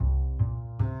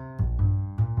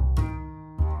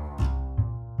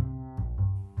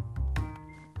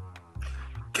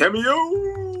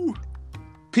Cameo.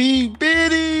 P.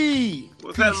 Biddy.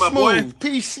 What's that, my boy?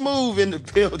 P. Smooth in the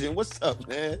building. What's up,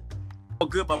 man? Oh,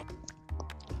 good, my.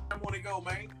 I want to go,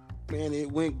 man. Man,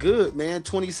 it went good, man.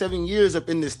 27 years up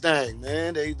in this thing,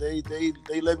 man. They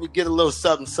let me get a little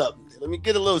something. Let me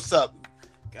get a little something.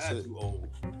 God, you old.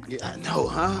 Yeah, I know,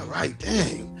 huh? Right,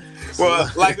 dang. Well,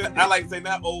 I like to say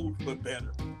not old, but better.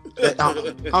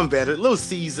 I'm better, a little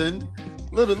seasoned,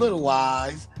 little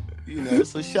wise, you know.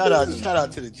 So shout out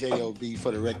to the JOB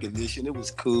for the recognition. It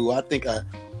was cool. I think I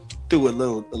threw a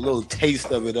little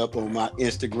taste of it up on my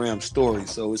Instagram story,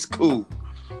 so it's cool.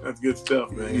 That's good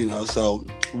stuff, man. You know, so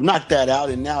knock that out,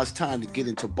 and now it's time to get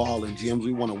into Ball and Gems.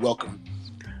 We want to welcome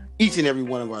each and every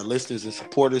one of our listeners and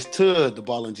supporters to the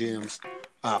Ball and Gems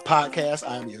podcast.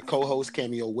 I am your co-host,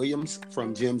 Cameo Williams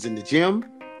from Gems in the Gym.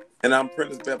 And I'm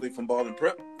Prentice Beverly from Ball and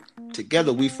Prep.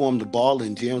 Together, we formed the Ball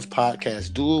and Gems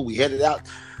podcast duo. We headed out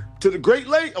to the Great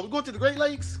Lakes. Are we going to the Great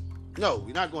Lakes? No,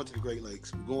 we're not going to the Great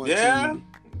Lakes. We're going to...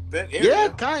 that area. Yeah,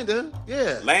 kind of.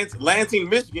 Yeah. Lansing,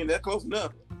 Michigan. That's close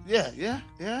enough. Yeah.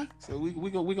 So we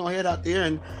gonna head out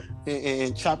there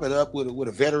and chop it up with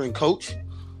a veteran coach.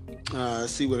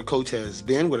 See where the coach has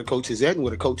been, where the coach is at, and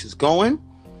where the coach is going,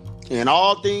 and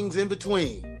all things in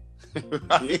between.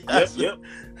 Right? Yep.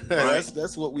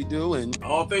 That's what we do, and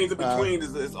all things in between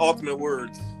is ultimate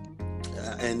words.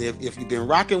 And if you've been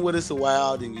rocking with us a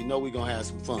while, then you know we're gonna have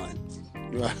some fun,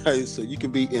 right? So you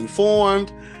can be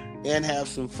informed and have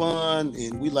some fun,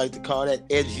 and we like to call that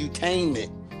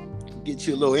edutainment. Get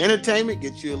you a little entertainment,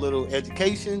 get you a little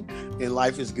education, and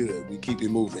life is good. We keep it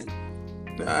moving.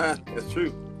 That's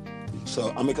true.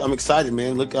 So I'm excited,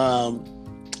 man. Look,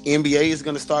 NBA is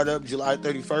going to start up July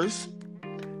 31st.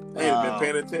 I ain't been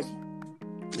paying attention.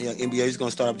 Yeah, NBA is going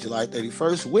to start up July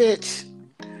 31st, which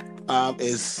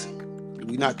is,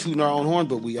 we're not tooting our own horn,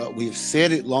 but we have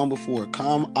said it long before.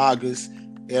 Come August,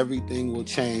 everything will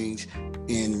change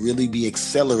and really be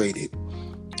accelerated.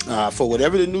 For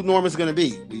whatever the new norm is going to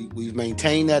be, we've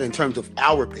maintained that in terms of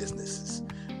our businesses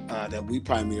that we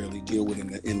primarily deal with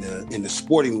in the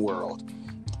sporting world,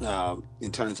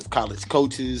 in terms of college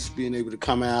coaches being able to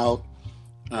come out.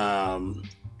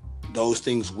 Those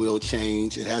things will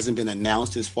change. It hasn't been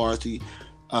announced as far as the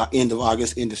end of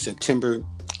August, end of September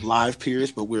live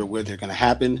periods, but we're aware they're going to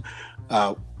happen,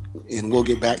 and we'll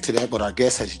get back to that. But our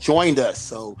guest has joined us,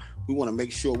 so we want to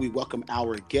make sure we welcome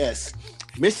our guest.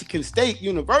 Michigan State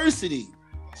University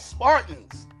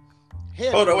Spartans.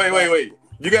 Hold on, wait.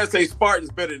 You gotta say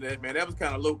Spartans better than that, man. That was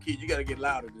kind of low key. You gotta get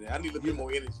louder than that. I need a little bit more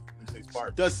energy when you say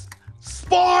Spartans. Does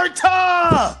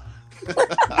Sparta?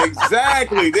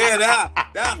 Exactly. I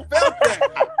felt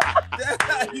that. That's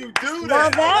how you do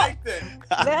that. I like that.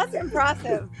 That's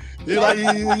impressive. You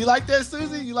like that,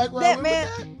 Susie? You like what I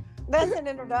man? That's an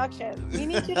introduction. You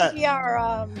need to be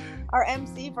our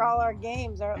MC for all our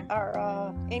games,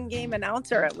 our in-game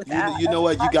announcer with that. You know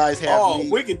what? You guys have.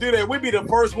 We can do that. We'd be the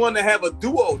first one to have a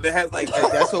duo that has like.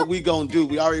 That's what we gonna do.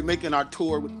 We already making our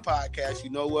tour with the podcast. You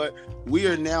know what? We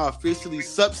are now officially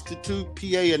substitute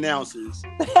PA announcers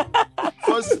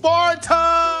for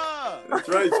Sparta. That's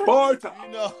right, Sparta.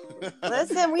 You know.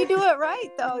 Listen, we do it right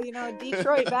though. You know,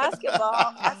 Detroit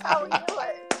basketball. That's how we do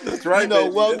it. That's right.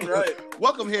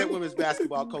 Welcome head women's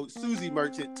basketball coach Susie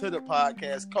Merchant to the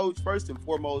podcast. Coach, first and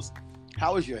foremost,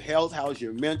 how is your health? How is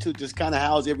your mental? Just kind of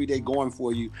how's every day going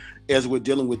for you as we're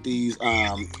dealing with these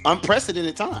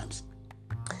unprecedented times?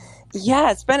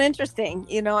 Yeah, it's been interesting.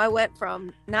 You know, I went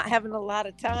from not having a lot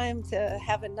of time to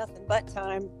having nothing but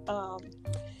time.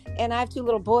 And I have two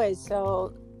little boys,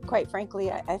 so quite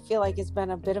frankly, I feel like it's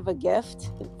been a bit of a gift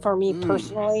for me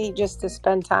personally, just to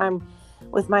spend time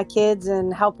with my kids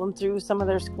and help them through some of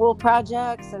their school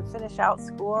projects and finish out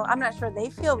school. I'm not sure they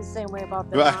feel the same way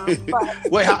about their mom.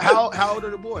 But wait, how old are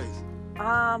the boys?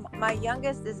 My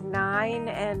youngest is 9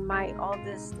 and my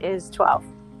oldest is 12.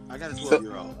 I got a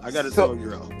 12-year-old. I got a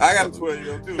 12-year-old. I got a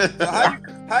 12-year-old too. So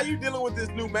how you dealing with this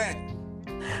new man?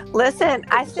 Listen,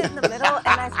 I sit in the middle and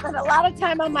I spend a lot of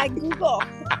time on my Google.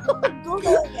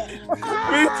 Googling it.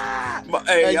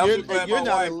 Hey,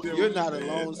 you're not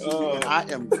alone, Susie. I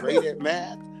am great at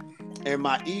math, and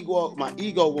my ego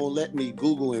won't let me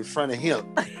Google in front of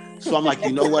him. So I'm like,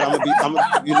 you know what? I'm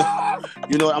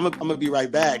gonna be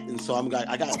right back. And so I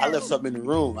left something in the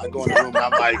room. I go in the room and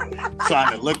I'm like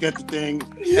trying to look at the thing,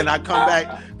 and I come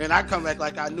back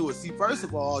like I knew it. See, first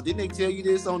of all, didn't they tell you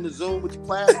this on the Zoom with your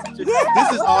class teacher? Yeah.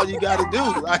 This is all you got to do,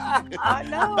 right?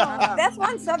 No, that's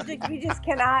one subject we just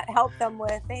cannot help them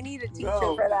with. They need a teacher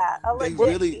for that. A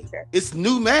legit teacher. It's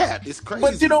new math. It's crazy.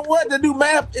 But you know what? The new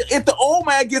math. If the old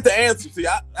man gets the answer,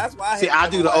 that's why. I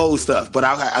do the old stuff, but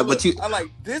I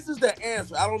like this. is the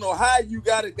answer. I don't know how you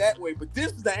got it that way, but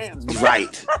this is the answer.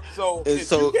 Right. So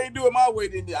if you can't do it my way,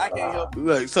 then I can't help you.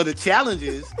 Look, so the challenge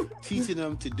is teaching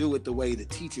them to do it the way the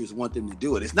teachers want them to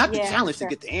do it. It's not the challenge to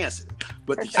get the answer,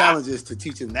 but the challenge is to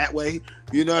teach them that way.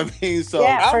 You know what I mean? So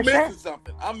I'm missing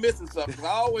something. I'm missing something. I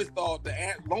always thought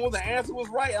as long as the answer was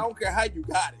right, I don't care how you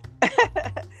got it.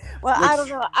 Well, I don't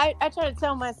know. I try to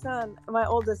tell my son, my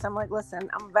oldest, I'm like, listen,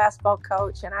 I'm a basketball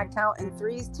coach and I count in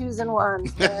 3s, 2s, and 1s.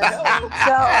 So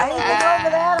anything over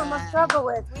that, I'm going to struggle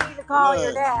with. We need to call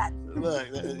your dad. Look,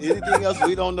 anything else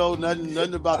we don't know,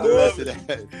 nothing about the rest of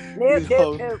that.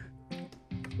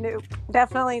 Nope.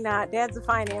 Definitely not. Dad's a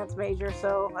finance major,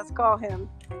 so let's call him.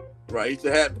 Right, he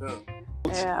should have him.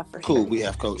 Yeah, for cool. sure. We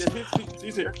have Coach.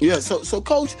 He's here. Yeah. So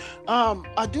Coach,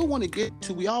 I do want to get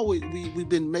to. We've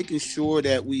been making sure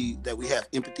that we have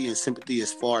empathy and sympathy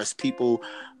as far as people.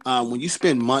 When you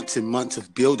spend months and months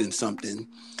of building something,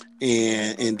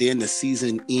 and then the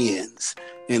season ends,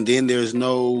 and then there's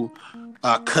no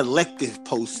collective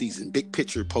postseason, big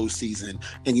picture postseason,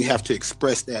 and you have to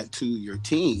express that to your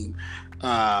team.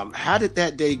 How did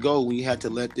that day go when you had to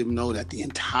let them know that the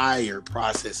entire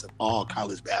process of all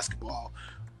college basketball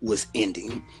was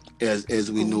ending as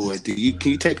we knew it? Can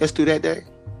you take us through that day?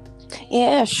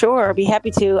 Yeah, sure. I'd be happy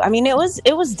to. I mean, it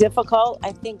was difficult.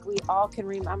 I think we all can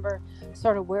remember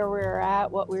sort of where we were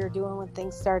at, what we were doing when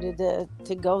things started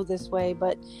to go this way.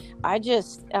 But I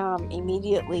just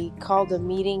immediately called a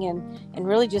meeting and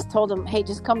really just told them, hey,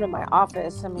 just come to my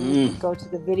office. I mean, we could go to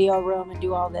the video room and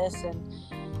do all this. And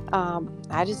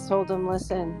I just told them,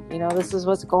 listen, this is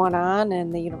what's going on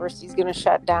and the university's going to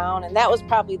shut down. And that was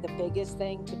probably the biggest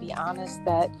thing, to be honest,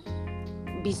 that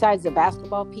besides the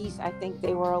basketball piece, I think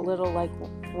they were a little like,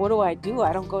 what do?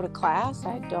 I don't go to class.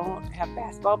 I don't have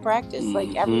basketball practice.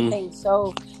 Like everything.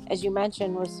 So as you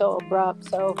mentioned, was so abrupt.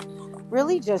 So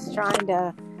really just trying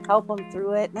to help them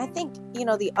through it. And I think,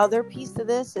 the other piece to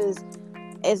this is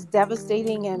as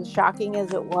devastating and shocking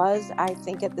as it was, I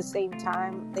think at the same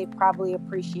time, they probably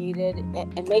appreciated,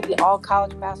 and maybe all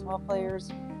college basketball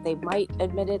players, they might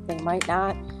admit it, they might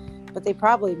not, but they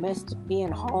probably missed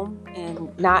being home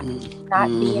and not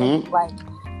being like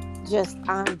just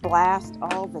on blast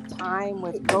all the time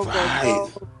with go.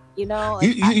 You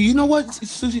know what,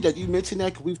 Susie, that you mentioned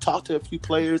that, because we've talked to a few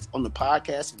players on the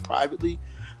podcast and privately,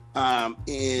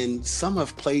 and some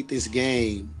have played this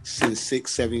game since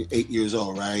 6, 7, 8 years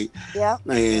old, right? Yeah.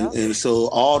 And so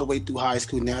all the way through high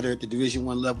school, now they're at the Division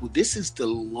I level. This is the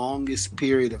longest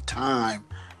period of time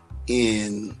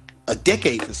in a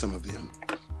decade for some of them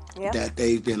that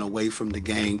they've been away from the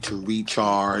game to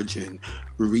recharge and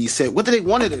reset, whether they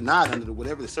want it or not, under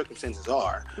whatever the circumstances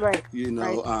are. Right.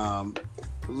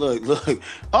 Look.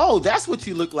 Oh, that's what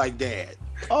you look like, Dad.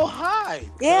 Oh, hi.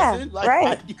 Yeah,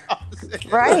 right.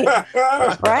 Right.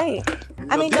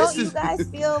 I mean, don't you guys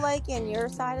feel like in your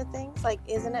side of things, like,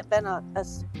 isn't it been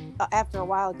after a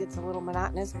while it gets a little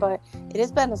monotonous, but it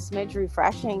has been a smidge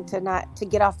refreshing to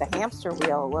get off the hamster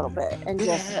wheel a little bit and it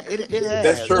just. It has.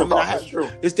 That's true. That's true.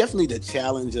 It's definitely the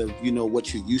challenge of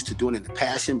what you're used to doing and the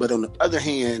passion, but on the other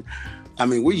hand, I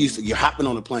mean, we're used to you're hopping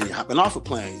on a plane, you're hopping off a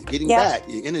plane, getting back,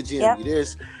 you're in a gym, you're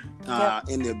this.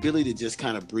 And the ability to just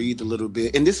kind of breathe a little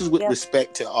bit, and this is with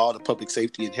respect to all the public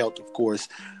safety and health, of course.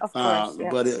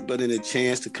 But in a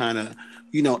chance to kind of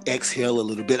exhale a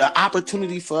little bit, an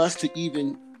opportunity for us to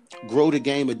even grow the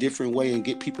game a different way and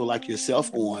get people like yourself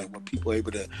on, where people are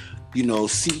able to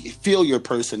feel your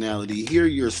personality, hear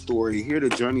your story, hear the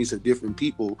journeys of different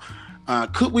people.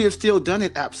 Could we have still done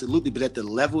it? Absolutely, but at the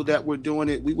level that we're doing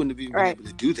it, we wouldn't have even been able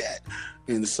to do that.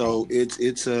 And so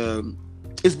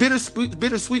it's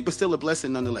bittersweet, but still a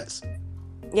blessing nonetheless.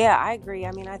 Yeah, I agree.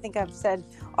 I mean, I think I've said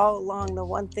all along, the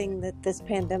one thing that this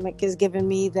pandemic has given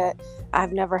me that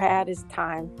I've never had is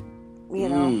time.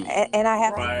 And I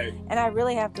have, and I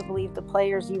really have to believe the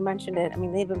players. You mentioned it. I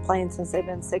mean, they've been playing since they've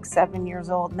been 6, 7 years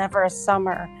old. Never a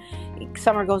summer.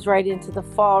 Summer goes right into the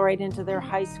fall, right into their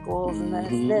high schools, and then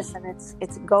it's this, and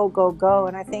it's go, go, go.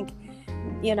 And I think,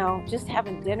 just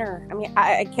having dinner. I mean,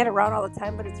 I kid around all the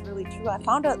time, but it's really true. I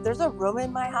found out there's a room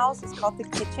in my house. It's called the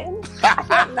kitchen.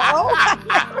 I don't know.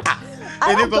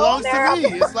 And it belongs to me.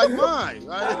 It's like mine,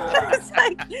 right? It's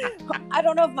like, I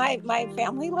don't know if my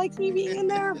family likes me being in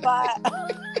there, but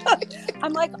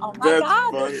I'm like, oh my That's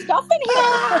God, funny. there's stuff in here.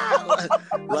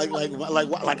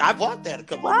 like I bought that a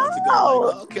couple of months ago.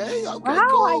 Like, okay, Wow,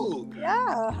 cool.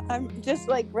 I'm just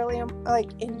like really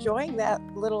like enjoying that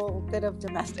little bit of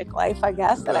domestic life, I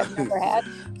guess, that I've never had.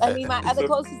 I mean, the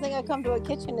closest thing I come to a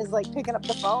kitchen is like picking up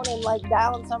the phone and like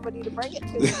dialing somebody to bring it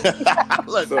to me.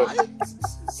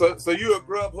 So you a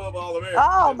Grubhub All-American?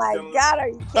 Oh my God, are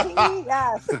you kidding me?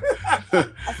 Yes.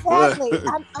 Sadly,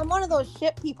 I'm one of those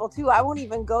shit people too. I won't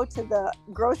even go to the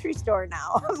grocery store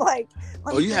now. I'm like,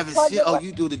 you haven't seen? Oh,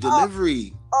 you do the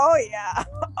delivery. Oh yeah.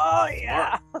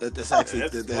 That's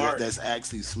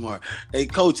actually smart. Hey,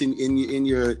 Coach, in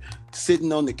your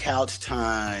sitting on the couch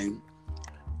time,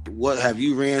 what have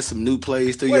you ran some new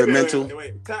plays through your mental?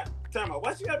 Wait. Time out.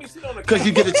 Why you gotta be sitting on the couch? Because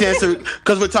you get a chance to.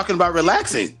 Because we're talking about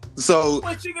relaxing. So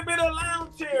well, she could be in a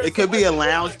lounge chair. It could be a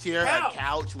lounge chair, a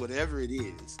couch, whatever it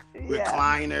is.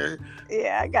 Recliner.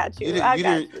 Yeah, I got you.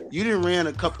 You didn't ran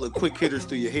a couple of quick hitters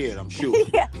through your head, I'm sure.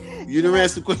 Yeah. You didn't ran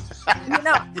some quick.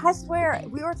 I swear,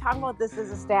 we were talking about this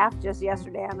as a staff just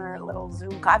yesterday on our little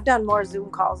Zoom call. I've done more Zoom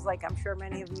calls, like I'm sure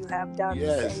many of you have done.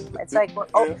 Yes. It's like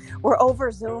we're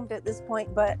over Zoomed at this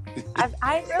point, but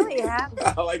I really have.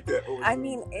 I like that. I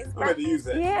mean, I'm going to use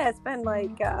that. Yeah, it's been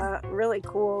like really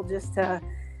cool just to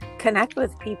connect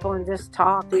with people and just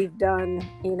talk. We've done,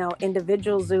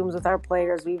 individual Zooms with our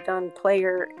players. We've done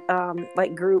player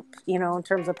like group, in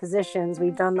terms of positions.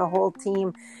 We've done the whole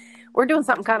team. We're doing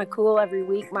something kind of cool every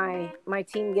week. My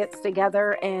team gets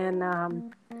together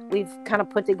and we've kind of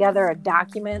put together a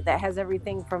document that has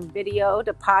everything from video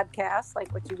to podcasts, like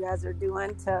what you guys are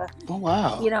doing, to, oh,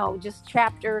 wow. Just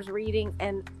chapters, reading.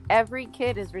 And every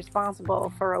kid is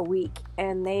responsible for a week.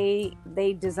 And they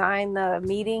design the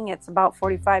meeting. It's about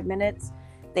 45 minutes.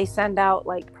 They send out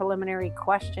like preliminary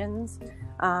questions.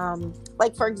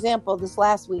 Like, for example, this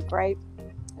last week, right?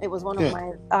 It was one of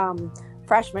my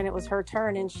freshmen. It was her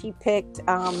turn. And she picked...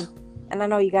 and I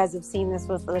know you guys have seen this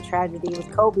with the tragedy with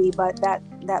Kobe, but that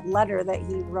letter that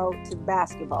he wrote to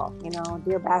basketball,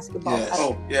 dear basketball. Yes.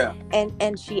 Oh, yeah.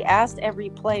 And she asked every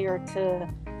player to,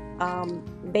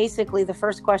 basically the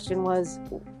first question was,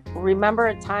 remember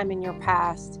a time in your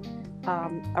past,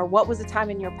 or what was a time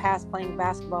in your past playing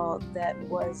basketball that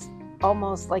was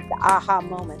almost like the aha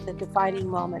moment, the defining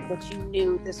moment that you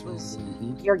knew this was,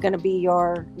 you're going to be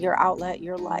your outlet,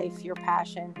 your life, your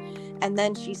passion. And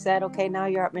then she said, okay, now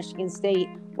you're at Michigan State.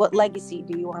 What legacy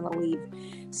do you want to leave?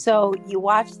 So you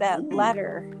watch that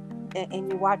letter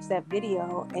and you watch that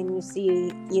video and you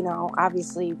see,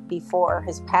 obviously before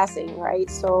his passing,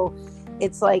 right? So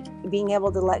it's like being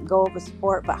able to let go of a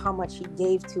sport, but how much he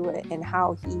gave to it and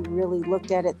how he really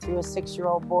looked at it through a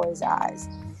 6-year-old boy's eyes.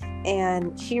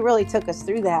 And she really took us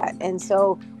through that. And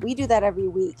so we do that every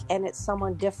week, and it's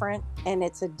someone different, and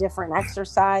it's a different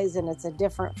exercise, and it's a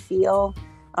different feel.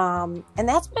 And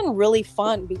that's been really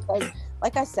fun because,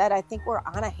 like I said, I think we're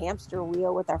on a hamster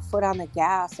wheel with our foot on the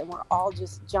gas, and we're all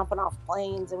just jumping off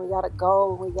planes, and we got to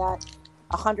go, and we got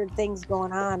 100 things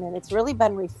going on. And it's really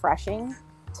been refreshing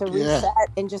to reset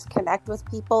and just connect with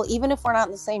people. Even if we're not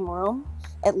in the same room,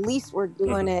 at least we're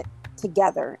doing it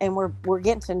together, and we're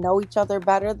getting to know each other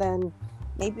better than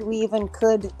maybe we even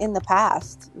could in the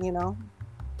past.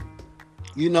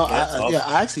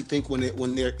 I actually think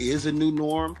when there is a new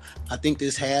norm, I think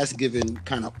this has given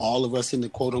kind of all of us in the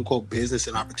quote unquote business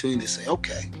an opportunity to say,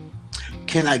 okay,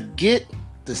 can I get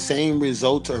the same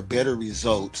results or better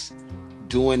results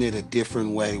doing it a different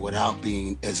way without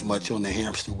being as much on the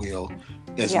hamster wheel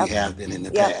as we have been in the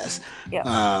past?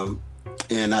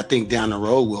 And I think down the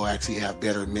road, we'll actually have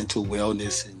better mental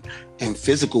wellness and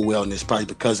physical wellness probably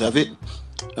because of it.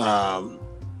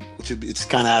 It's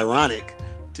kind of ironic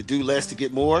to do less to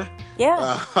get more.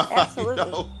 Yeah,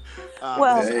 absolutely.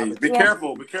 Be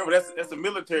careful. Be careful. That's a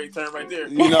military term right there.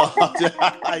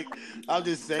 I'm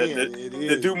just saying.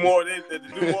 To do more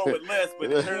with less,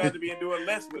 but it turned out to be doing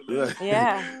less with less.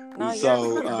 Yeah. No,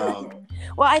 so,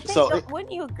 well, I think,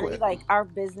 wouldn't you agree, like, our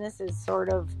business is sort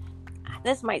of,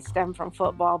 this might stem from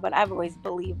football, but I've always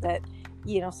believed that,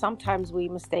 sometimes we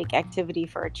mistake activity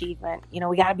for achievement.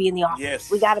 We got to be in the office.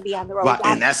 Yes. We got to be on the road. Right,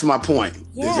 and that's my point.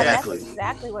 Yeah, exactly. That's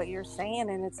exactly what you're saying.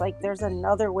 And it's like, there's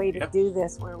another way to do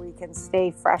this where we can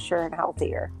stay fresher and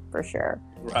healthier, for sure.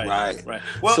 Right.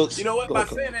 Well, you know what? By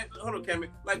saying that, hold on, Cami,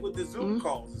 like with the Zoom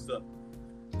calls and stuff,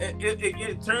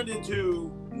 it turned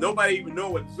into nobody even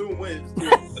know what Zoom is.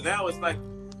 But now it's like,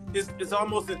 it's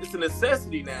almost, it's a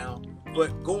necessity now.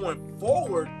 But going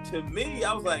forward, to me,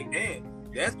 I was like, man,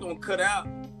 that's going to cut out,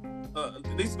 at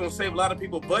least it's going to save a lot of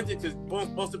people budget, because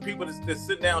most of the people that's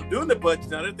sitting down doing the budget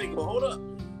now, they're thinking, well, hold up.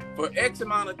 For X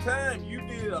amount of time, you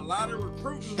did a lot of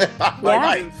recruiting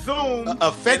in Zoom.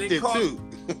 Effective, too.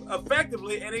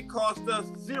 effectively, and it cost us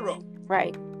zero.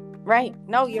 Right.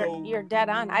 No, you're dead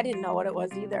on. I didn't know what it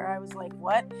was either. I was like,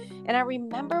 what? And I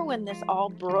remember when this all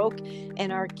broke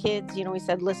and our kids, we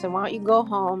said, listen, why don't you go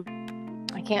home?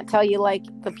 I can't tell you like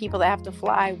the people that have to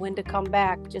fly when to come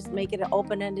back. Just make it an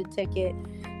open-ended ticket.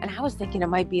 And I was thinking it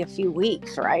might be a few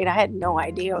weeks, right? I had no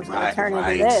idea it was going to turn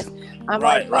into this. I'm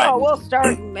we'll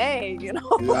start in May,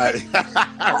 Right.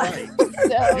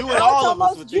 So, you and all of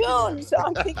us almost June, so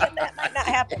I'm thinking that might not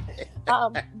happen.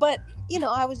 But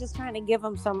I was just trying to give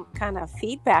them some kind of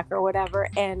feedback or whatever.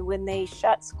 And when they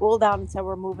shut school down and said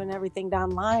we're moving everything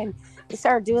down line, they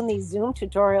started doing these Zoom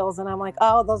tutorials. And I'm like,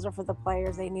 oh, those are for the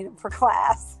players. They need them for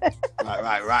class.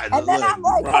 Right. And then I'm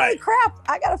like, holy crap,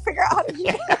 I got to figure out how to do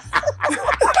this.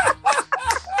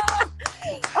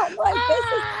 I'm like, this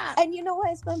is, and you know what?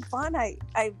 It's been fun.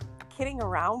 I'm kidding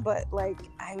around, but like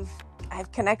I've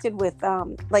connected with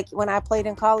like when I played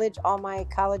in college, all my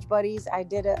college buddies, I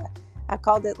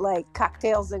called it like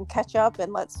cocktails and ketchup,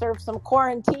 and let's serve some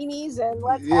quarantinis and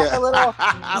let's have a little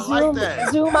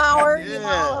Zoom hour,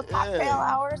 a cocktail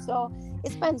hour. So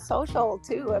it's been social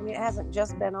too. I mean, it hasn't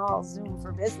just been all Zoom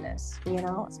for business.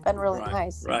 It's been really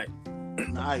nice. Right.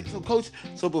 Nice. So, Coach.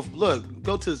 So, look,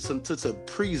 go to some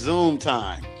pre-Zoom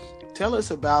time. Tell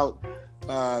us about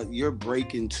your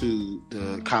break into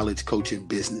the college coaching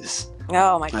business.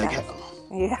 Oh my God.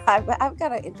 Yeah, I've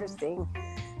got an interesting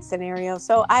scenario.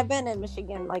 So I've been in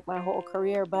Michigan like my whole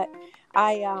career, but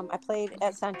I played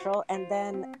at Central, and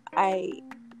then I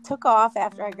took off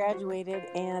after I graduated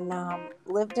and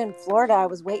lived in Florida. I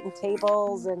was waiting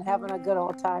tables and having a good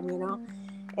old time,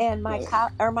 And my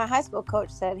high school coach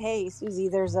said, "Hey, Susie,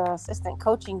 there's an assistant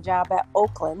coaching job at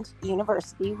Oakland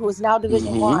University, who is now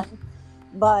Division I,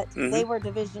 but they were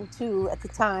Division II at the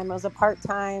time. It was a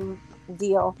part-time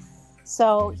deal.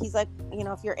 So he's like,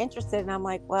 if you're interested." And I'm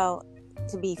like, well,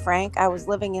 to be frank, I was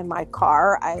living in my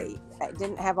car. I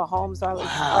didn't have a home, so I was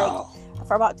like,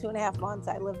 for about 2.5 months,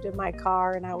 I lived in my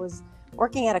car, and I was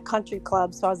working at a country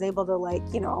club, so I was able to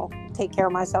take care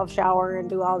of myself, shower and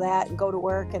do all that, and go to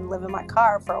work and live in my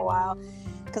car for a while,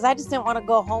 because I just didn't want to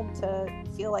go home to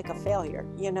feel like a failure,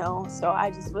 so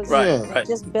I just was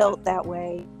just built that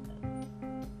way.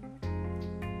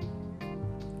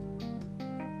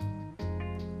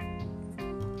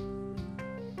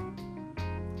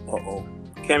 Uh-oh.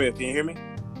 Cameo, can you hear me?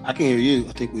 I can hear you.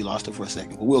 I think we lost her for a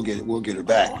second, but we'll get her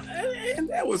back. And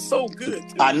that was so good,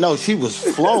 too. I know, she was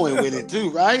flowing with it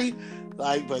too, right?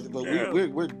 Like, but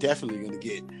we're definitely going to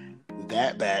get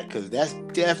that back, because that's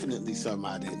definitely something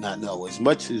I did not know. As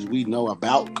much as we know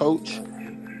about Coach,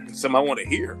 something I want to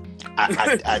hear.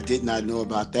 I did not know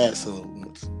about that. So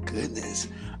goodness,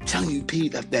 I'm telling you,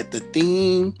 Pete, that the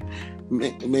theme,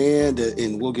 man,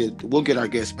 and we'll get our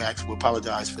guests back. So we'll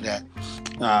apologize for that,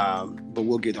 but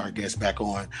we'll get our guests back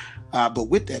on. But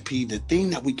with that, Pete, the thing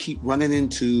that we keep running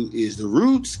into is the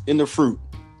roots and the fruit.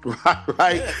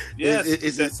 Right. Yes.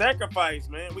 It's that sacrifice,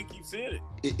 man. We keep seeing it.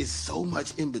 It's so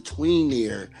much in between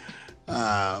there.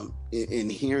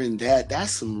 And hearing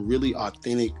that's some really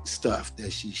authentic stuff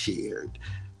that she shared.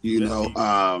 She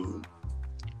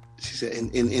said,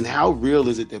 and how real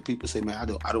is it that people say, man,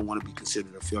 I don't want to be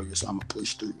considered a failure, so I'm gonna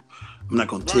push through. I'm not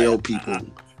gonna tell people.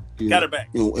 Got her back.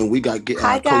 And we got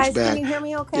Hi guys, Coach back. Can you hear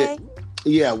me okay?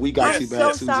 Yeah, we got you back.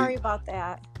 I'm so Susie. sorry about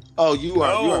that. Oh, you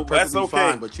are perfectly okay.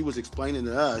 fine. But she was explaining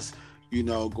to us,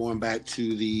 going back to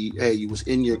you was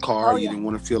in your car. You didn't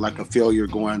want to feel like a failure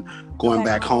going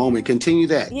back home, and continue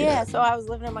that. Yeah, so I was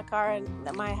living in my car, and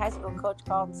my high school coach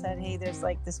called and said, hey, there's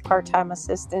like this part-time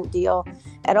assistant deal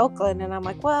at Oakland. And I'm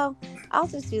like, well, I'll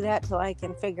just do that till I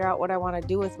can figure out what I want to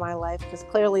do with my life, because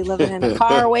clearly living in a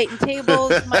car waiting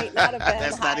tables might not have been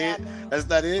That's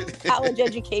not it. College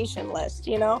education list,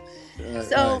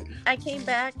 So I came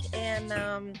back, and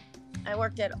I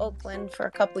worked at Oakland for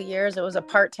a couple of years. It was a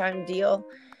part-time deal,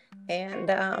 and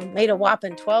made a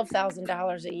whopping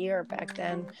 $12,000 a year back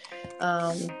then.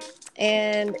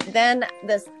 And then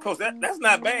this, Coach, that's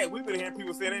not bad. We've been hearing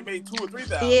people say they made $2,000 or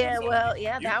 $3,000. Yeah, well,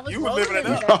 yeah, that was you were living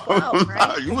it up.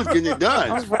 Right? You was getting it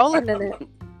done. I was rolling in it.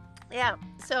 Yeah.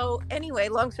 So anyway,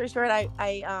 long story short,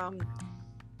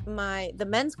 the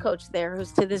men's coach there,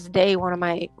 who's to this day one of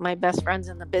my best friends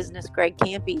in the business, Greg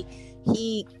Campy,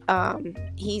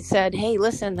 he said, hey,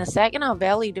 listen, the Saginaw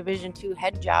Valley Division II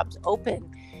head job's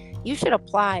open. You should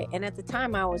apply. And at the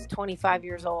time I was 25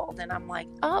 years old, and I'm like,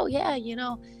 oh yeah,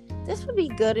 this would be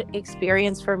good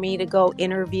experience for me to go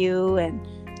interview and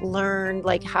learn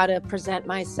like how to present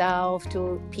myself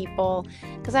to people,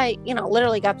 because I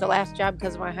literally got the last job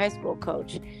because of my high school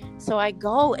coach. So I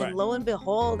go, and lo and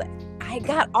behold, I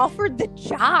got offered the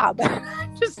job.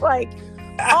 Just like,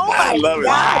 Oh my God,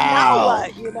 now Wow.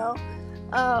 what, you know?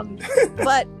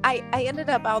 But I ended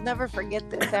up, I'll never forget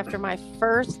this, after my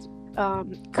first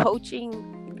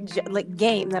coaching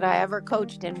game that I ever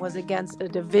coached in was against a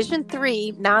Division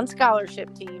III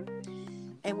non-scholarship team.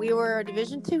 And we were a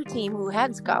Division II team who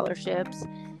had scholarships.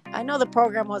 I know the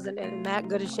program wasn't in that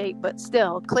good a shape, but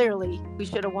still, clearly, we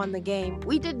should have won the game.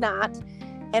 We did not.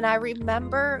 And I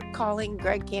remember calling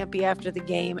Greg Kampe after the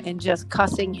game and just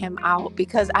cussing him out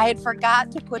because I had forgot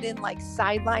to put in like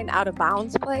sideline out of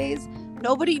bounds plays.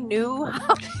 Nobody knew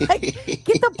how to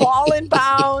get the ball in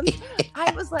bounds.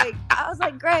 I was like,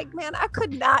 Greg, man, I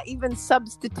could not even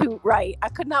substitute right. I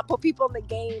could not put people in the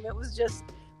game. It was just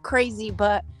crazy.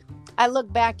 But I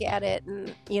look back at it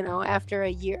and, after a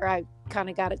year, I kind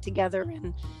of got it together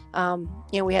and,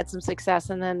 we had some success.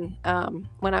 And then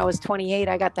when I was 28,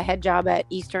 I got the head job at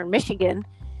Eastern Michigan.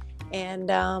 And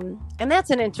that's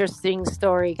an interesting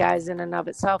story, guys, in and of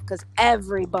itself, because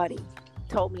everybody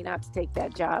told me not to take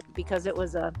that job because it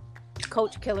was a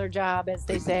coach killer job, as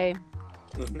they say.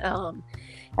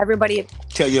 Everybody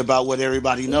tell you about what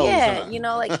everybody knows. Yeah,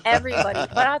 like everybody.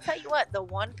 But I'll tell you what, the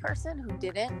one person who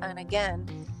didn't, and again,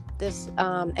 this,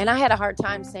 and I had a hard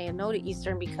time saying no to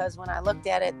Eastern because when I looked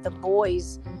at it, the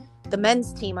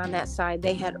men's team on that side,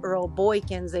 they had Earl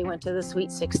Boykins. They went to the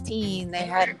Sweet 16. They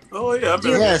had. Oh yeah, do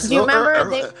you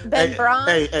remember Ben Braun?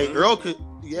 Hey, Earl could.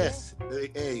 Yes.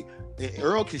 Hey,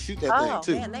 Earl can shoot that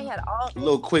thing too. Man, they had all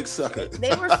little quick sucker.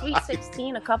 They were Sweet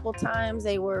 16 a couple times.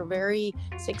 They were very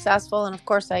successful, and of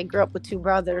course, I grew up with two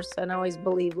brothers, and I always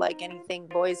believed like anything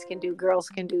boys can do, girls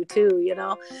can do too.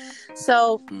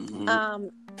 So.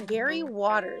 Gary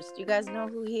Waters. Do you guys know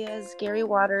who he is? Gary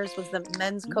Waters was the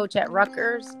men's coach at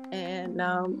Rutgers and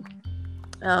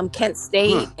Kent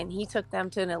State, and he took them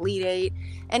to an Elite Eight.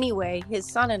 Anyway, his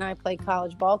son and I played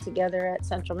college ball together at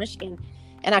Central Michigan,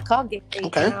 and I called Gary,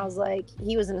 and I was like,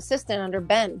 he was an assistant under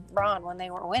Ben Braun when they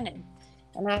were winning.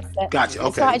 And I said, gotcha,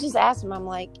 okay. So I just asked him, I'm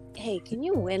like, hey, can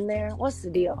you win there? What's the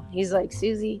deal? He's like,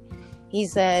 Susie, he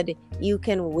said, you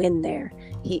can win there.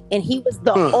 He was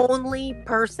the only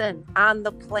person on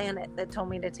the planet that told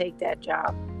me to take that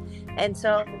job. And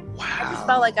so I just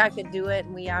felt like I could do it.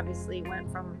 And we obviously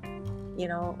went from,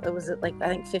 it was like, I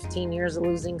think 15 years of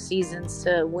losing seasons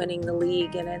to winning the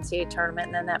league and NCAA tournament.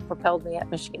 And then that propelled me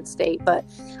at Michigan State. But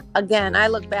again, I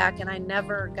look back and I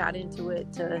never got into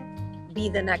it to be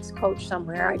the next coach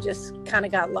somewhere. I just kind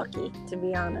of got lucky, to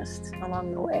be honest,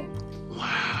 along the way.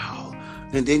 Wow.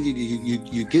 And then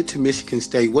you get to Michigan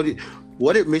State.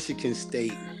 What did Michigan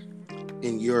State,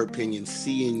 in your opinion,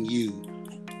 see in you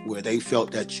where they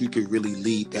felt that you could really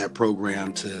lead that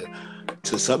program to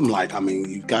something like,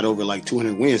 you got over like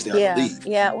 200 wins there, I believe.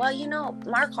 Yeah. Well,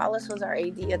 Mark Hollis was our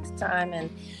AD at the time, and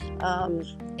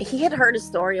he had heard a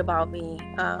story about me.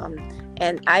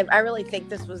 And I really think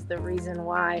this was the reason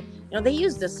why, they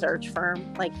used a search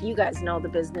firm. Like, you guys know the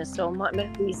business. So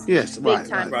these big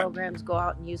time programs go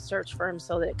out and use search firms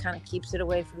so that it kind of keeps it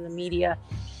away from the media.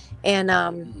 And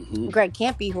Greg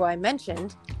Kampe, who I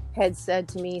mentioned, had said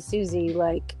to me, Susie,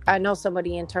 like, I know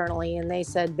somebody internally, and they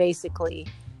said basically,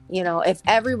 if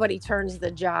everybody turns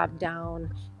the job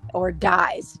down or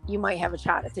dies, you might have a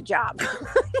shot at the job,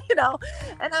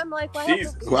 And I'm like, well,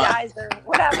 dies or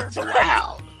whatever.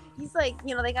 Wow. He's like,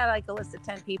 they got like a list of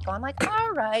 10 people. I'm like,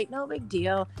 all right, no big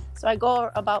deal. So I go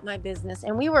about my business,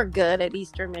 and we were good at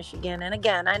Eastern Michigan. And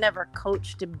again, I never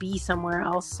coached to be somewhere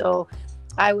else. So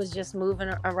I was just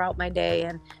moving around my day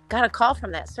and got a call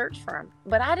from that search firm.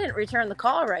 But I didn't return the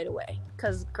call right away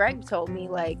because Greg told me,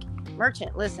 like,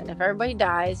 Merchant, listen, if everybody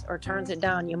dies or turns it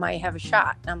down, you might have a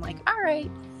shot. And I'm like, all right.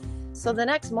 So the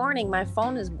next morning, my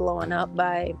phone is blowing up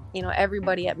by,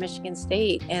 everybody at Michigan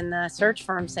State and the search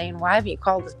firm saying, why have you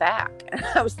called us back? And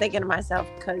I was thinking to myself,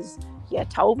 because you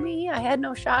told me I had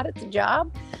no shot at the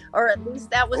job, or at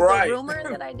least that was the rumor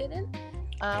that I didn't.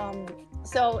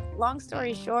 So long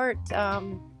story short,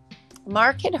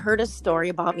 Mark had heard a story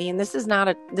about me, and this is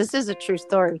a true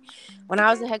story. When I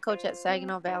was the head coach at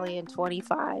Saginaw Valley in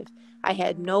 25, I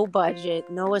had no budget,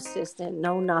 no assistant,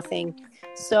 no nothing.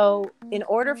 So in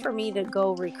order for me to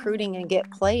go recruiting and get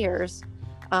players,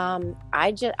 I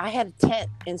had a tent.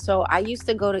 And so I used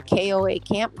to go to KOA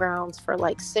campgrounds for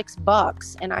like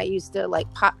 $6. And I used to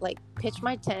pitch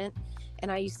my tent,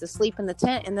 and I used to sleep in the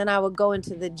tent. And then I would go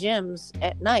into the gyms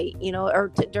at night,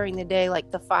 or during the day, like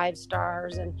the 5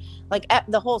 stars and like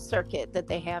the whole circuit that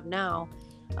they have now.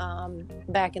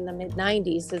 Back in the mid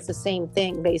 90s, it's the same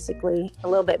thing, basically a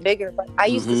little bit bigger, but I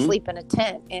used to sleep in a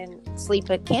tent and sleep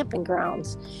at camping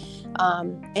grounds.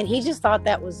 And he just thought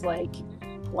that was like,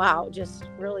 wow, just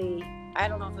really I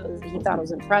don't know if he thought it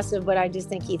was impressive, but I just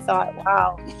think he thought,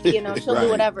 wow, she'll Right. do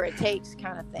whatever it takes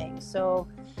kind of thing. So,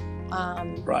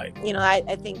 right.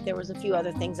 I think there was a few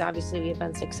other things. Obviously, we've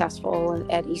been successful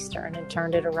at Eastern and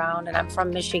turned it around. And I'm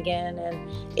from Michigan, and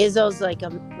Izzo's like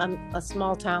a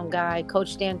small town guy.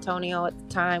 Coach D'Antonio at the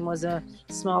time was a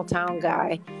small town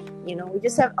guy. We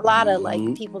just have a lot of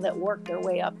like people that work their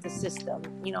way up the system.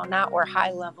 Not we're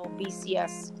high level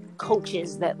BCS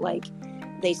coaches that like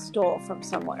they stole from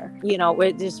somewhere.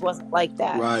 It just wasn't like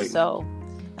that. Right. So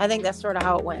I think that's sort of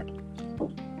how it went.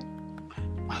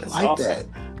 I like awesome. That.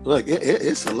 Look,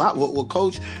 it's a lot. Well,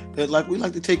 Coach, like we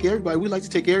like to take everybody. We like to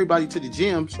take everybody to the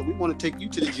gym, so we want to take you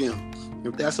to the gym.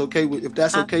 If that's okay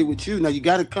with you. Now you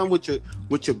got to come with your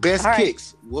best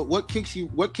kicks. What kicks you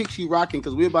rocking?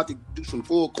 Because we're about to do some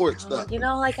full court stuff. I'm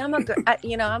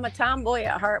a tomboy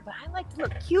at heart, but I like to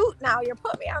look cute now. You're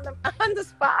putting me on the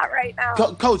spot right now.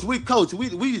 Coach, we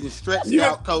didn't stretch you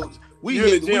out, Coach. You're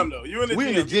in the gym, though. You're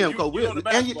in the gym, Coach.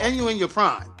 And you're in your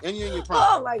prime.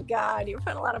 Oh my God, you're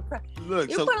putting a lot of pressure.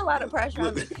 Putting a lot of pressure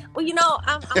on me. Well,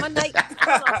 I'm a Nike,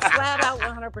 flat out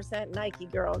 100% Nike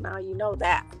girl. Now you know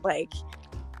that. Like,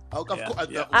 I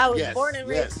was born and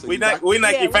raised. So we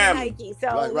Nike family. Nike, so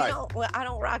I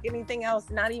don't rock anything else.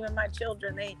 Not even my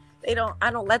children. They don't. I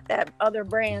don't let that other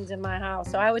brands in my house.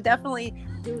 So I would definitely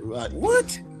do. Right.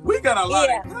 What? We got a lot.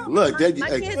 Of look,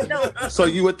 my kids don't. So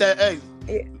you with that? Hey.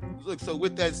 Yeah. Look, so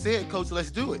with that said, Coach,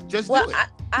 let's do it. Do it.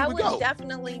 I would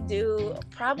definitely do a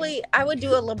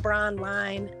LeBron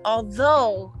line.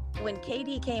 Although when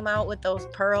KD came out with those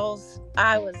pearls,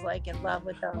 I was like in love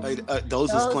with those.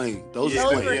 Those was clean. Those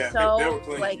were so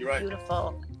clean.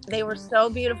 Beautiful. They were so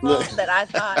beautiful that I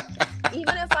thought,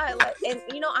 even if I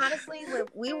honestly,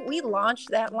 we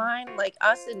launched that line, like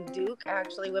us and Duke,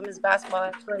 actually, women's basketball,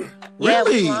 actually. Really? Yeah,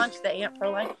 we launched the Ant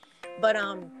Pro line. But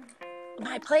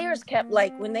my players kept,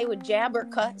 like, when they would jab or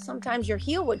cut, sometimes your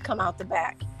heel would come out the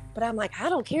back. But I'm like, I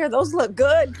don't care. Those look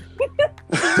good. You need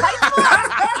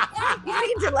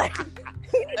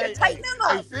to tighten them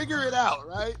up. Hey, figure it out,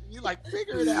 right? You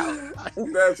figure it out.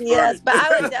 Yes, but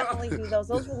I would definitely do those.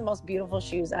 Those were the most beautiful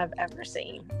shoes I've ever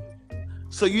seen.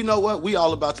 So you know what? We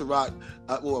all about to rock.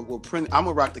 I'm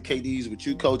gonna rock the KDs with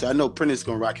you, Coach. I know Prentice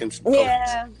gonna rock him some Kobe's.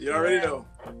 Yeah, you already know.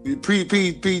 P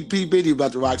Biddy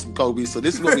about to rock some Kobe's. So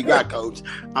this is what we got, Coach.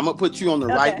 I'm gonna put you on the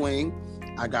right wing.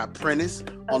 I got Prentice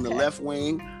on the left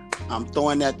wing. I'm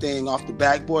throwing that thing off the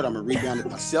backboard. I'm gonna rebound it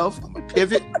myself. I'm gonna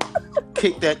pivot,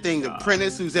 kick that thing to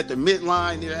Prentice, who's at the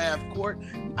midline near half court.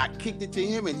 I kicked it to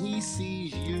him, and he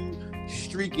sees you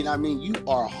streaking. I mean, you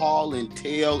are hauling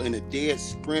tail in a dead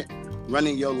sprint,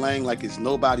 running your lane like it's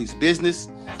nobody's business.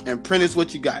 And Prentice,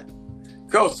 what you got?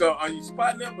 Coach, so are you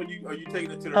spotting up, or are you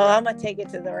taking it to the rack? I'm gonna take it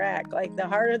to the rack. Like, the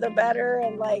harder the better,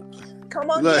 and like, come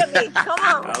on, get me, come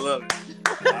on. I love it.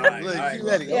 All right, you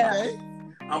ready? Yeah. Okay.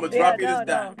 I'm gonna drop you this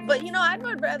down. No. But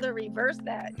I'd rather reverse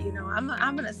that. I'm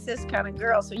an assist kind of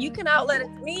girl, so you can outlet it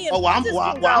to me. And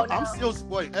I'm still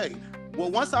wait. Hey,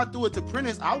 well, once I threw it to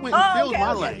Prentice, I went and filled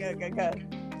my lane. Good. Okay,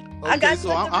 I got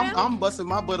so I'm busting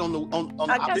my butt on the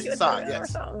opposite side.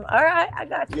 Yes. All right, I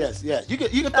got you. Yes. You can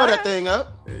throw that thing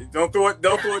up. Hey, don't throw it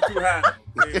too high.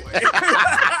 Anyway.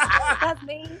 That's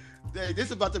me. Hey, this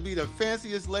is about to be the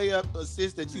fanciest layup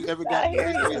assist that you ever got. I hear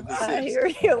you. All right,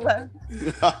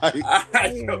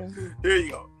 here you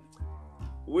go.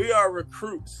 We are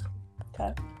recruits.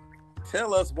 Okay.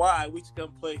 Tell us why we should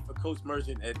come play for Coach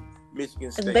Merchant at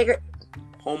Michigan State. It's bigger.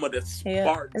 Home of the Spartans.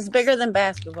 Yeah, it's bigger than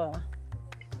basketball.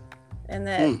 And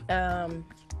that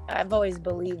I've always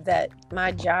believed that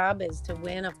my job is to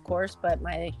win, of course, but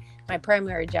my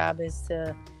primary job is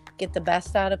to get the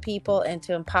best out of people and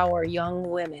to empower young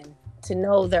women to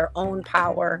know their own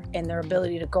power and their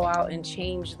ability to go out and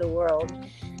change the world.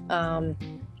 The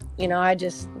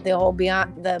whole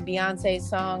the Beyonce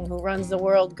song, "Who Runs the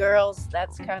World, Girls,"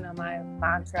 that's kind of my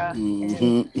mantra.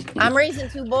 Mm-hmm. I'm raising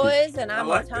two boys, and I'm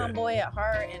a tomboy at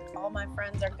heart, and all my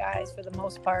friends are guys for the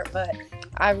most part, but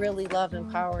I really love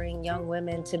empowering young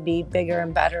women to be bigger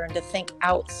and better and to think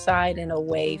outside and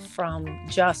away from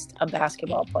just a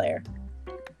basketball player.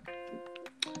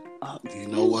 You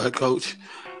know what, Coach?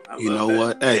 You know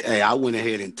what? Hey, I went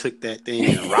ahead and took that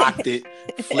thing and rocked it,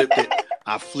 flipped it.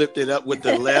 I flipped it up with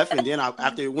the left, and then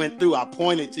after it went through, I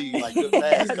pointed to you like, "Good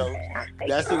pass, Coach."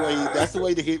 That's the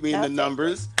way to hit me in the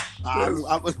numbers.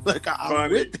 I'm with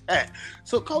that.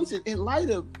 So, Coach, in light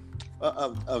of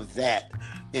that,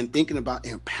 and thinking about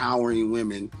empowering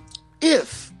women,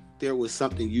 if there was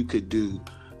something you could do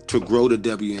to grow the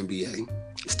WNBA,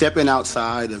 stepping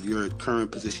outside of your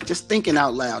current position, just thinking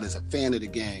out loud as a fan of the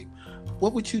game,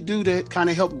 what would you do to kind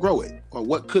of help grow it, or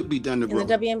what could be done to grow it? In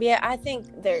the WNBA, I think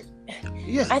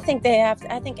Yeah, I think they have.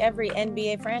 I think every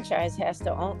NBA franchise has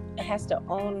to own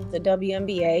the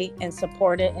WNBA and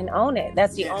support it and own it.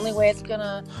 That's the only way it's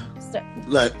gonna.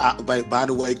 Look, by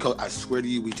the way, Coach, I swear to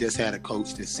you, we just had a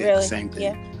coach that said the same thing.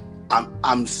 Yeah.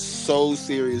 I'm so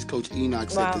serious. Coach Enoch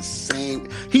said the same.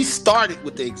 He started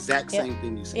with the exact same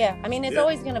thing you said. Yeah, I mean, it's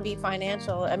always going to be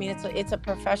financial. I mean, it's a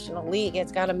professional league.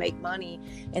 It's got to make money,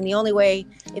 and the only way,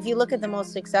 if you look at the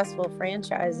most successful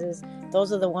franchises,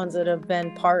 those are the ones that have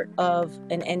been part of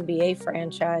an NBA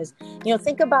franchise. You know,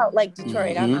 think about like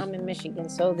Detroit. Mm-hmm. I'm in Michigan,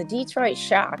 so the Detroit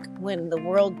Shock win the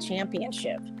World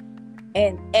Championship,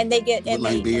 and they get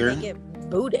they get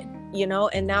booted. You know,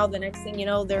 and now the next thing you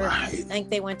know, I think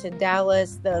they went to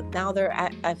Dallas. Now they're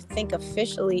I think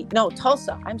officially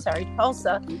Tulsa. I'm sorry,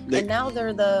 Tulsa. And now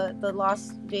they're the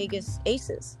Las Vegas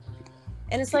Aces.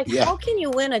 And it's like, how can you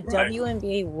win a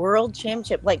WNBA World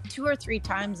Championship like 2 or 3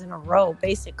 times in a row,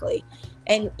 basically,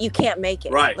 and you can't make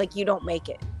it? Right. Like you don't make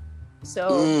it.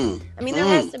 So I mean, there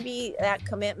has to be that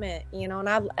commitment, you know.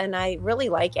 And I really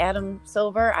like Adam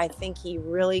Silver. I think he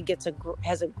really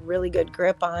has a really good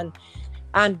grip on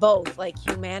both like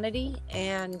humanity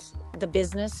and the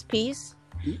business piece.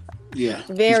 Yeah.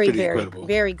 Very incredible.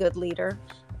 Very good leader.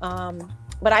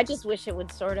 But I just wish it would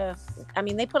I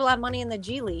mean, they put a lot of money in the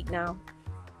G League now.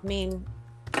 I mean,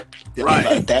 that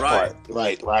part.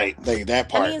 That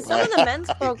part. I mean, some of the men's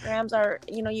programs are,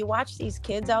 you know, you watch these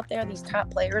kids out there, these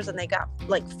top players, and they got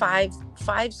like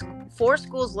 4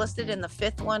 schools listed, and the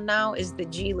 5th one now is the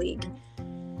G League.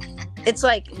 It's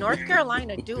like North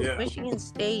Carolina, Duke, Michigan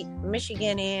State,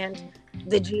 Michigan, and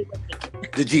the G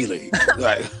League. The G League,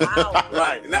 right? Wow.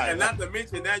 Right, and not to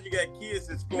mention now you got kids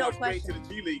that's going straight to the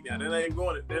G League now. They're not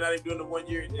even doing the 1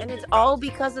 year. And it's all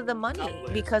because of the money,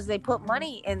 because they put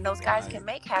money, and those guys can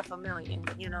make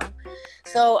 $500,000. You know,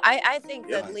 so I think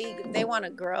the league, they want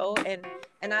to grow, and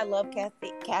I love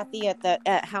Kathy at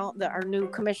our new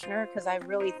commissioner, because I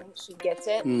really think she gets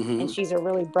it, and she's a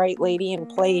really bright lady and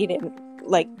played and.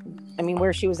 Like, I mean,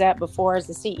 where she was at before as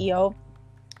the CEO,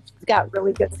 she's got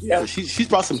really good stuff. Yeah, she's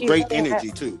brought some great energy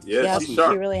too. Yeah, she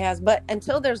really has. But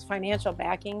until there's financial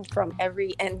backing from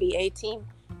every NBA team,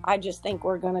 I just think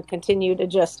we're going to continue to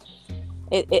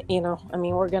you know, I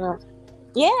mean, we're going to,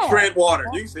 tread water.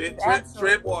 You said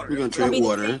tread water. We're going to tread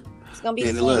water. It's going to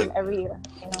be the same every year,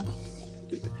 you know.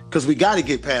 Because we got to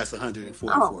get past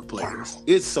 144 players.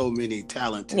 It's so many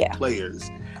talented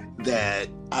players that,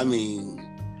 I mean,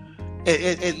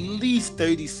 at least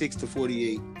 36 to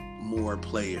 48 more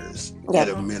players at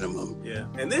a minimum. Yeah,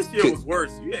 and this year was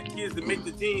worse. You had kids that make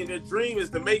the team. Their dream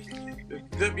is to make the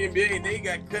WNBA, and they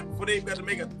got cut before they got to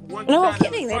make one. No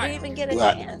kidding, they didn't even get a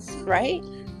chance, right?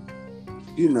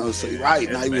 You know, so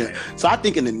so I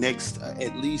think in the next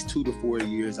at least 2 to 4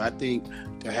 years, I think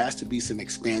there has to be some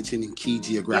expansion in key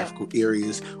geographical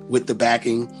areas with the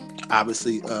backing,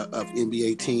 obviously, of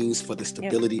NBA teams for the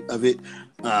stability of it.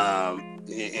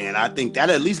 And I think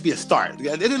that'll at least be a start.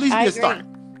 It'll at least be a start.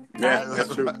 Yeah,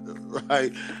 that's true.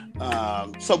 Right.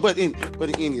 But in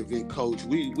any event, Coach,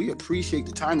 we appreciate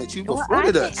the time that you've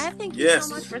afforded us. I thank you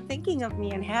so much for thinking of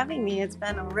me and having me. It's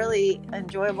been a really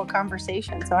enjoyable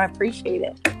conversation, so I appreciate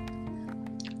it.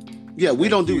 Yeah, we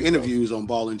don't do interviews on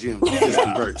Ball and Gym. We just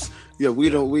converse. Yeah, we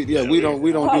don't do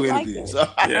interviews.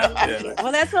 Well,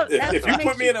 that's what. If you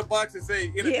put me in a box and say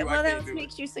interview, that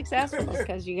makes you successful,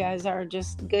 because you guys are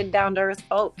just good, down to earth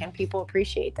folk, and people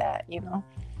appreciate that. You know.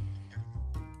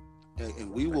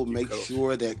 And we will make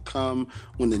sure that come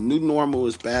when the new normal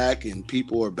is back and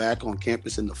people are back on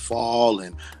campus in the fall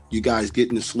and you guys get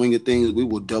in the swing of things, we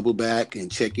will double back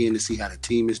and check in to see how the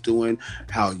team is doing,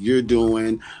 how you're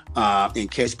doing, and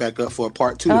catch back up for a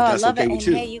part 2. If that's okay with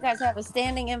you. Hey, you guys have a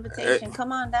standing invitation.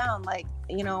 Come on down. Like,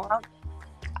 you know,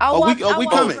 I'll walk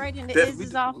right into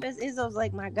Izzo's office. Izzo's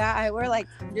like my guy. We're like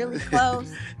really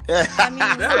close. I mean,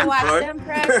 you can watch them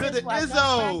practice.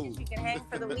 You can hang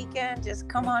for the weekend. Just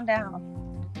come on down.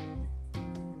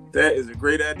 That is a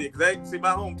great idea. Because I see my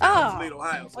hometown is Toledo,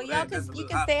 Ohio. So well, you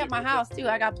can stay at my house too.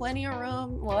 I got plenty of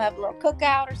room. We'll have a little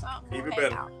cookout or something. Even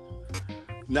better.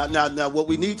 Now, what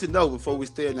we need to know before we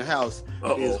stay in the house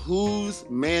is who's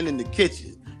manning the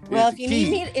kitchen. Well, if you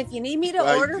need me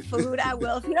to order food, I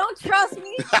will. If you don't trust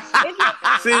me, if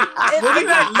you're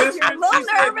a little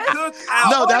nervous,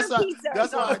 no, that's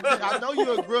what I know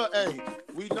you're a grill. Hey,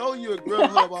 we know you're a grill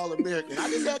hub All-American. I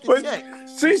just had to check.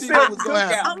 She said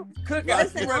cookout.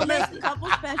 Listen, I'll make a couple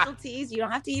specialties. You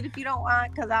don't have to eat if you don't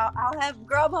want, because I'll have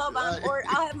Grubhub on, or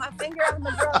I'll have my finger on the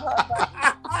Grubhub.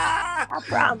 I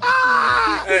promise.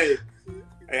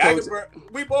 Hey,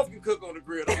 we both can cook on the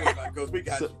grill. Don't worry about it, Coach. We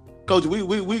got you. Coach,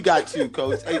 we got you,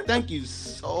 Coach. Hey, thank you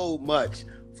so much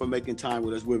for making time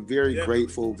with us. We're very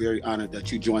grateful, very honored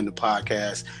that you joined the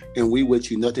podcast, and we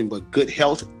wish you nothing but good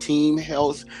health, team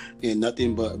health, and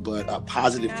nothing but a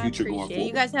positive future going forward.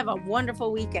 You guys have a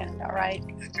wonderful weekend. All right.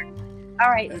 All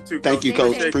right. Thank you,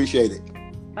 Coach. Appreciate it.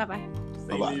 Bye-bye.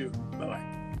 Bye-bye. Bye-bye.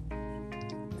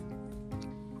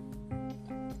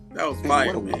 That was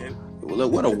fire, man.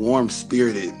 What a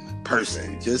warm-spirited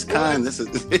person. Just kind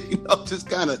of, just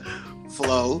kind of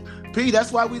flow. P,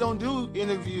 that's why we don't do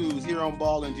interviews here on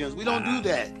Ball and Gems. We don't do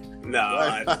that. No,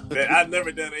 I've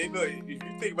never done it. Look, if you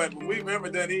think about it, when we've ever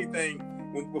done anything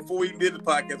before we did the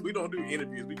podcast, we don't do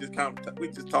interviews. We just talk. We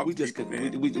just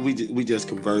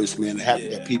converse, man. Happy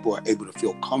that people are able to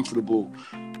feel comfortable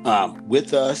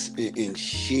with us and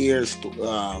share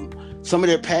some of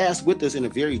their past with us in a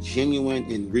very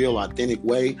genuine and real, authentic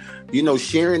way.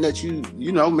 Sharing that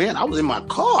man, I was in my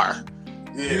car.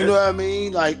 Yeah. You know what I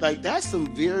mean? Like that's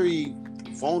some very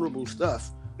vulnerable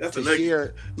stuff to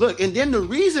share. Look, and then the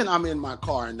reason I'm in my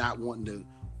car and not wanting to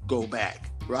go back,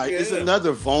 right? Yeah. It's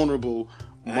another vulnerable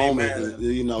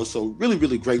moment, So really,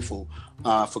 really grateful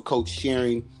for Coach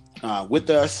sharing with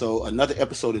us. So another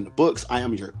episode in the books. I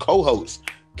am your co-host,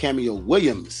 Cameo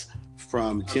Williams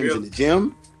from Gems in the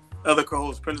Gym. Other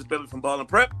co-host, Prentice Billy from Ball and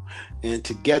Prep. And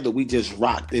together we just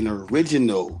rocked an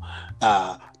original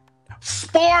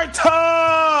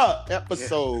Sparta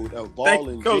episode of Ball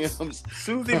and Gems.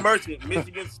 Susie Merchant,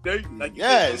 Michigan State. Like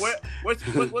yes. What's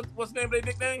the name of their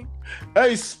nickname?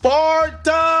 Hey,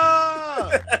 Sparta!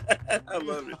 I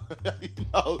love it.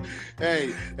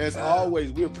 Hey, as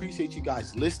always, we appreciate you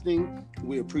guys listening.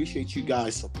 We appreciate you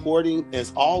guys supporting.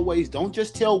 As always, don't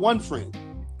just tell one friend.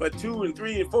 But 2 and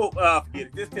 3 and 4, forget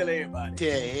it. Just tell everybody.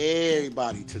 Tell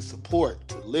everybody to support,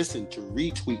 to listen, to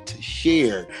retweet, to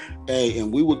share. Hey,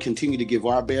 and we will continue to give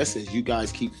our best as you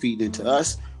guys keep feeding into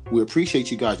us. We appreciate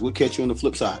you guys. We'll catch you on the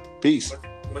flip side. Peace.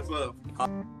 Much love.